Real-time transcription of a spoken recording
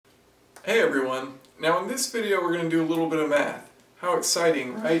Hey everyone! Now in this video we're going to do a little bit of math. How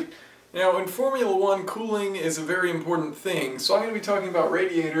exciting, right? Now in Formula 1 cooling is a very important thing, so I'm going to be talking about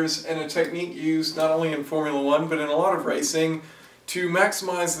radiators and a technique used not only in Formula 1 but in a lot of racing to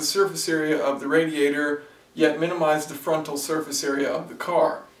maximize the surface area of the radiator yet minimize the frontal surface area of the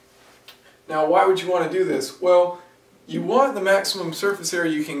car. Now why would you want to do this? Well, you want the maximum surface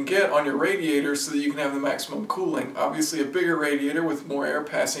area you can get on your radiator so that you can have the maximum cooling. Obviously a bigger radiator with more air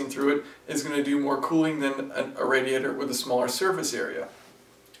passing through it is going to do more cooling than a radiator with a smaller surface area.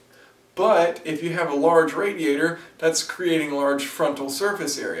 But if you have a large radiator, that's creating large frontal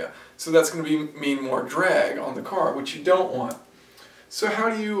surface area. So that's going to mean more drag on the car, which you don't want. So how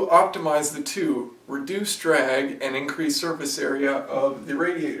do you optimize the two? Reduce drag and increase surface area of the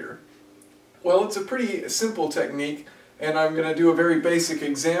radiator. Well, it's a pretty simple technique, and I'm going to do a very basic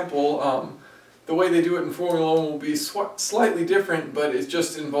example. The way they do it in Formula 1 will be slightly different, but it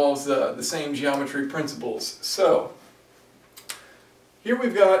just involves the same geometry principles. So, here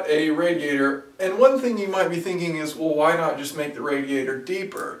we've got a radiator, and one thing you might be thinking is, well, why not just make the radiator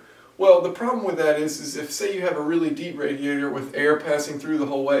deeper? Well, the problem with that is if, say, you have a really deep radiator with air passing through the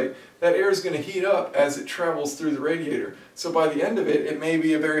whole way, that air is going to heat up as it travels through the radiator. So by the end of it, it may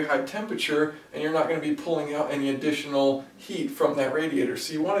be a very high temperature, and you're not going to be pulling out any additional heat from that radiator.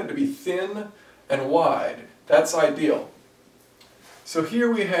 So you want it to be thin and wide. That's ideal. So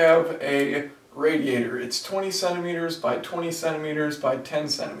here we have a radiator. It's 20 centimeters by 20 centimeters by 10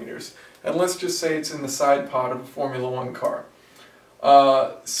 centimeters. And let's just say it's in the side pod of a Formula 1 car.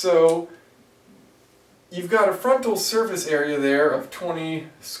 So you've got a frontal surface area there of 20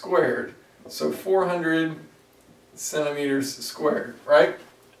 squared, so 400 centimeters squared, right?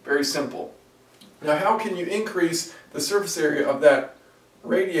 Very simple. Now how can you increase the surface area of that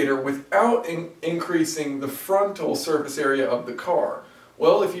radiator without increasing the frontal surface area of the car?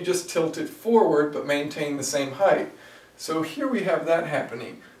 Well, if you just tilt it forward but maintain the same height. So here we have that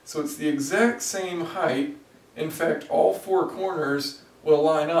happening. So it's the exact same height. In fact, all four corners will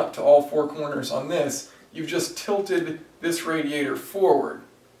line up to all four corners on this. You've just tilted this radiator forward.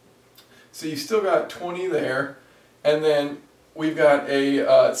 So you still got 20 there, and then we've got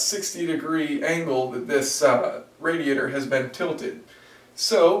a 60-degree angle that this radiator has been tilted.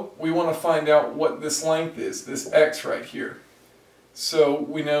 So we want to find out what this length is, this x right here. So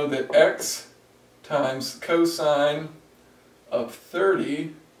we know that x times cosine of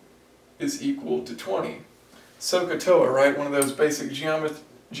 30 is equal to 20. SOHCAHTOA, right? One of those basic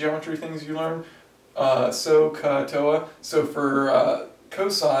geometry things you learn. SOHCAHTOA. So for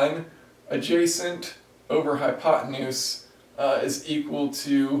cosine, adjacent over hypotenuse is equal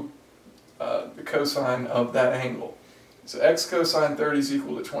to the cosine of that angle. So x cosine 30 is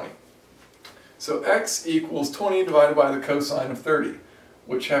equal to 20. So x equals 20 divided by the cosine of 30,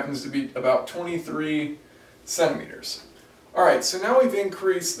 which happens to be about 23 centimeters. Alright, so now we've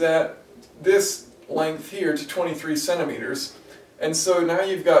increased this length here to 23 centimeters, and so now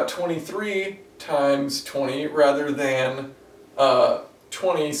you've got 23 times 20 rather than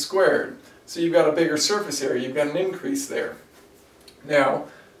 20 squared. So you've got a bigger surface area, you've got an increase there. Now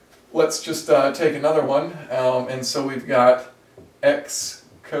let's just take another one, and so we've got x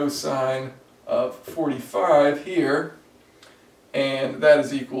cosine of 45 here, and that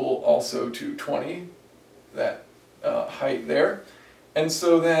is equal also to 20, that height there. And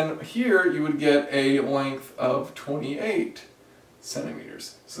so then here you would get a length of 28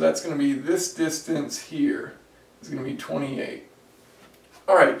 centimeters. So that's going to be this distance here is going to be 28.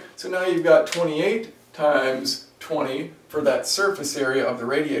 Alright, so now you've got 28 times 20 for that surface area of the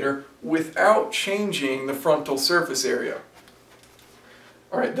radiator without changing the frontal surface area.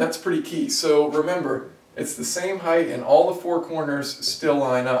 Alright, that's pretty key. So remember, it's the same height and all the four corners still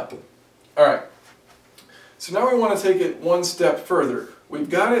line up. Alright. So now we want to take it one step further. We've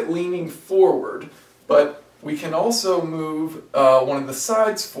got it leaning forward, but we can also move one of the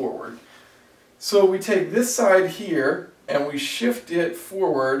sides forward. So we take this side here and we shift it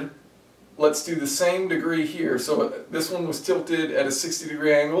forward. Let's do the same degree here. So this one was tilted at a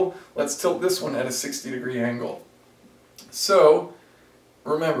 60-degree angle. Let's tilt this one at a 60-degree angle. So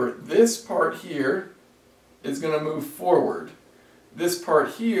remember, this part here is going to move forward. This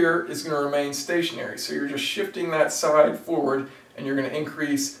part here is going to remain stationary. So you're just shifting that side forward and you're going to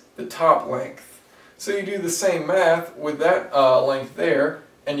increase the top length. So you do the same math with that length there,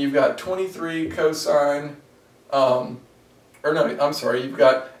 and you've got 23 cosine, you've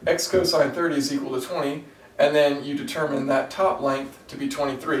got x cosine 30 is equal to 20, and then you determine that top length to be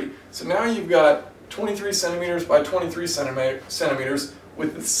 23. So now you've got 23 centimeters by 23 centimeters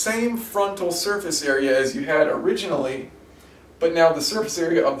with the same frontal surface area as you had originally, But now the surface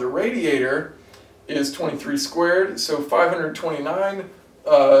area of the radiator is 23 squared, so 529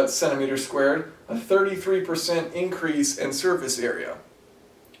 centimeters squared, a 33% increase in surface area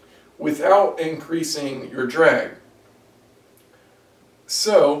without increasing your drag.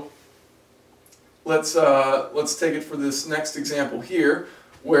 So let's take it for this next example here,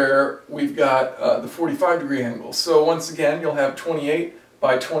 where we've got the 45-degree angle. So once again, you'll have 28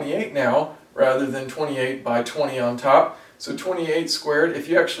 by 28 now, rather than 28 by 20 on top. So 28 squared, if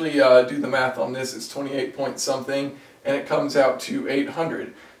you actually do the math on this, it's 28 point something, and it comes out to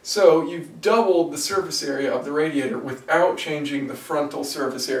 800. So you've doubled the surface area of the radiator without changing the frontal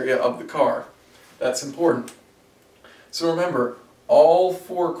surface area of the car. That's important. So remember, all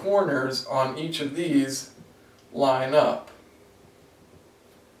four corners on each of these line up.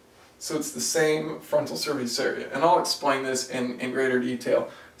 So it's the same frontal surface area. And I'll explain this in greater detail.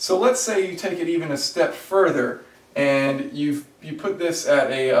 So let's say you take it even a step further and you put this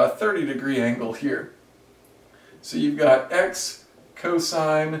at a 30-degree angle here. So you've got x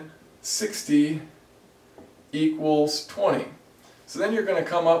cosine 60 equals 20. So then you're going to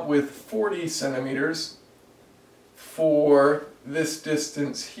come up with 40 centimeters for this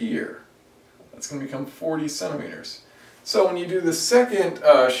distance here. That's going to become 40 centimeters. So when you do the second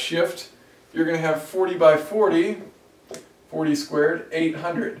shift, you're going to have 40 by 40, 40 squared,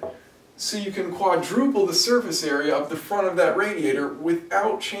 800. So you can quadruple the surface area of the front of that radiator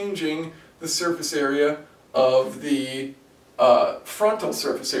without changing the surface area of the frontal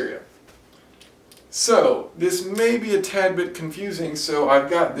surface area. So this may be a tad bit confusing, so I've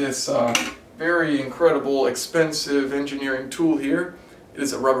got this very incredible, expensive engineering tool here. It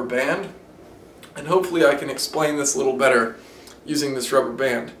is a rubber band, and hopefully I can explain this a little better using this rubber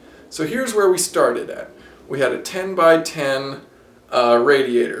band. So here's where we started at. We had a 10 by 10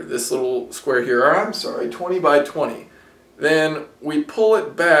 radiator, this little square here, or I'm sorry, 20 by 20. Then we pull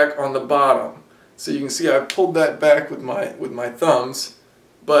it back on the bottom. So you can see I pulled that back with my thumbs,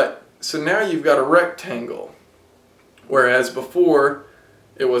 but so now you've got a rectangle, whereas before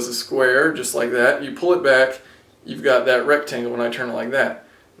it was a square, just like that. You pull it back, you've got that rectangle when I turn it like that.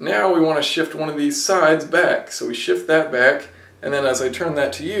 Now we want to shift one of these sides back, so we shift that back, and then as I turn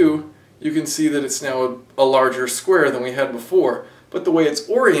that to you, you can see that it's now a larger square than we had before. But the way it's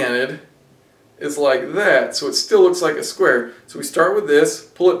oriented is like that, so it still looks like a square. So we start with this,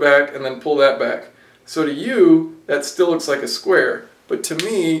 pull it back, and then pull that back. So to you, that still looks like a square, but to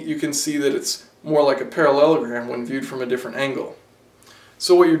me, you can see that it's more like a parallelogram when viewed from a different angle.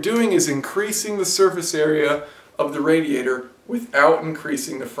 So what you're doing is increasing the surface area of the radiator without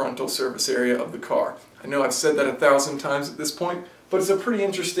increasing the frontal surface area of the car. I know I've said that 1,000 times at this point, but it's a pretty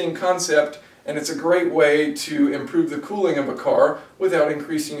interesting concept, and it's a great way to improve the cooling of a car without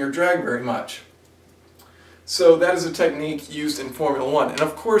increasing your drag very much. So that is a technique used in Formula One. And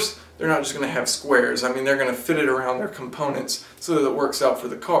of course, they're not just going to have squares. I mean, they're going to fit it around their components so that it works out for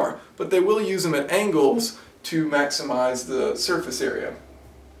the car. But they will use them at angles to maximize the surface area.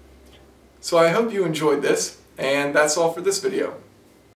 So I hope you enjoyed this, and that's all for this video.